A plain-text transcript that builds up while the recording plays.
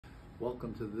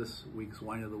Welcome to this week's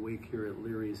Wine of the Week here at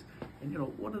Leary's. And you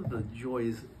know, one of the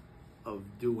joys of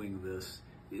doing this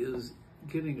is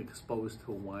getting exposed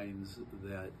to wines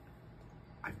that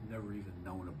I've never even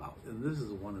known about. And this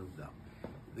is one of them.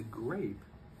 The grape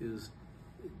is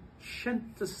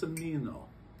Centesimino.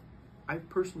 I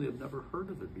personally have never heard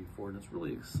of it before, and it's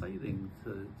really exciting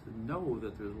to know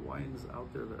that there's wines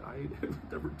out there that I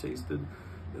have never tasted.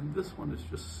 And this one is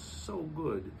just so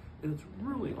good, and it's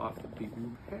really off the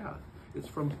beaten path. It's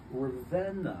from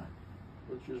Ravenna,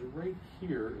 which is right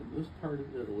here in this part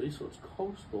of Italy, so it's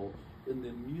coastal in the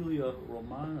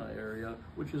Emilia-Romagna area,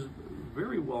 which is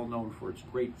very well known for its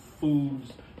great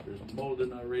foods. There's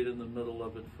Modena right in the middle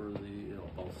of it for the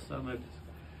balsamics,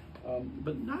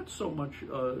 but not so much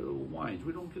wines.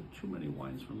 We don't get too many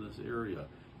wines from this area,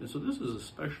 and so this is a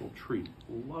special treat.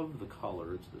 Love the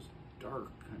color. It's this dark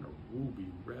kind of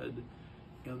ruby red,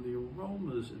 and the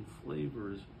aromas and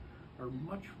flavors are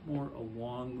much more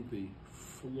along the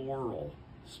floral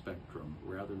spectrum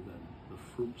rather than the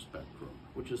fruit spectrum,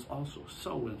 which is also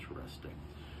so interesting.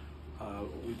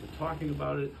 We've been talking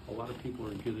about it. A lot of people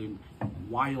are getting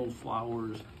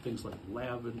wildflowers, things like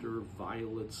lavender,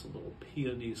 violets, a little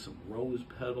peony, some rose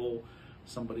petal.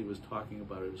 Somebody was talking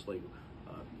about it. It's like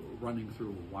running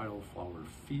through a wildflower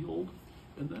field.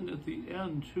 And then at the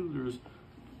end, too, there's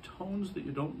tones that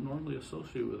you don't normally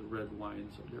associate with red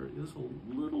wines. There is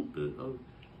a little bit of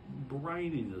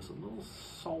brininess, a little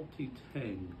salty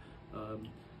tang.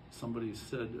 Somebody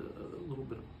said a little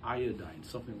bit of iodine,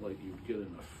 something like you'd get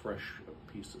in a fresh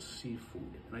piece of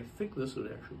seafood. And I think this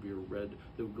would actually be a red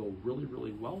that would go really,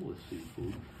 really well with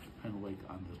seafood, kind of like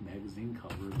on this magazine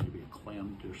cover, maybe a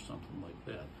clam dish, something like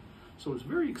that. So it's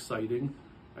very exciting.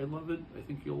 I love it. I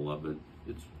think you'll love it.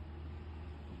 It's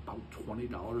about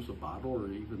 $20 a bottle or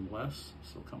even less.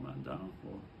 So come on down.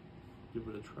 We'll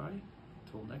give it a try.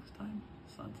 Till next time,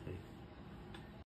 Sante.